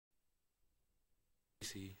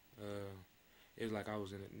Stacy. It was like I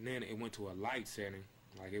was in it. And then it went to a light setting,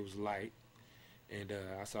 like it was light, and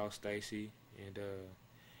I saw Stacy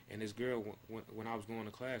and this girl when I was going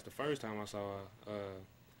to class. The first time I saw her,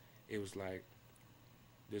 it was like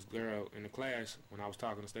this girl in the class when I was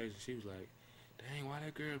talking to Stacy. She was like, "Dang, why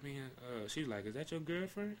that girl being?" She was like, "Is that your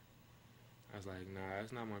girlfriend?" I was like, "Nah,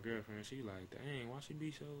 that's not my girlfriend." She like, "Dang, why she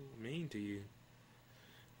be so mean to you?"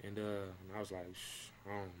 And I was like,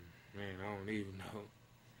 man, I don't even know.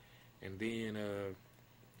 And then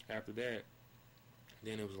after that,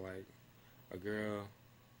 then it was like a girl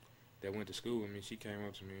that went to school with me. She came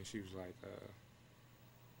up to me and she was like,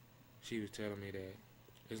 she was telling me that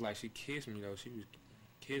it's like she kissed me though. She was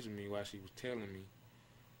kissing me while she was telling me.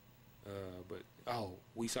 But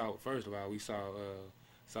we saw, first of all, we saw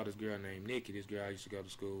this girl named Nikki. This girl I used to go to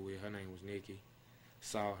school with. Her name was Nikki.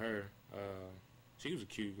 Saw her. She was a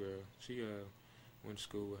cute girl. She went to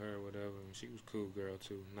school with her or whatever, and she was a cool girl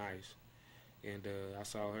too, nice. And I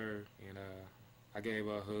saw her, and I gave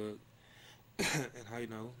her a hug,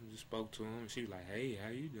 and just spoke to him. And she was like, "Hey, how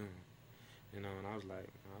you doing?" And I was like,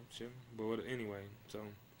 "I'm chilling." But anyway, so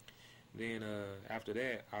then after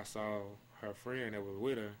that, I saw her friend that was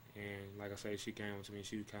with her, and like I say, she came up to me.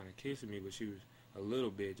 She was kind of kissing me, but she was a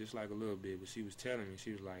little bit, just like a little bit. But she was telling me,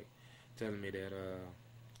 she was like telling me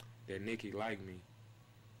that Nikki liked me,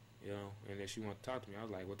 and that she wanted to talk to me. I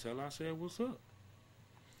was like, "Well, tell her I said what's up,"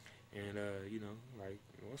 and like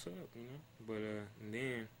what's up, But and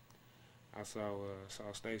then I saw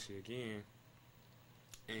Stacy again,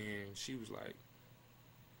 and she was like,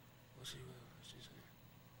 what she said?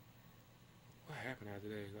 What happened after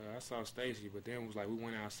that? I saw Stacy, but then it was like we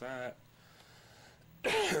went outside.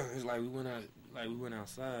 It's like we went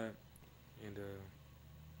outside, and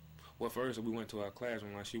well, first we went to our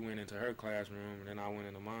classroom. Like she went into her classroom, and then I went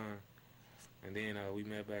into mine, and then we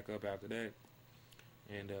met back up after that.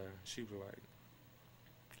 And she was like,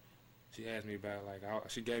 she asked me about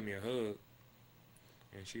she gave me a hug,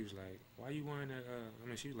 and she was like, "Why you wearing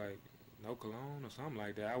that?" She was like, "No cologne or something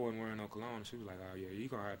like that." I wasn't wearing no cologne. She was like, "Oh yeah, you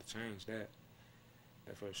gonna have to change that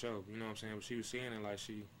for sure." You know what I'm saying? But she was saying it like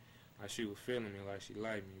she was feeling me, like she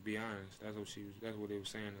liked me. Be honest, that's what it was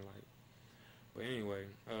saying it like. But anyway,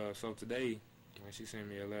 so today, she sent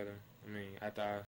me a letter. After I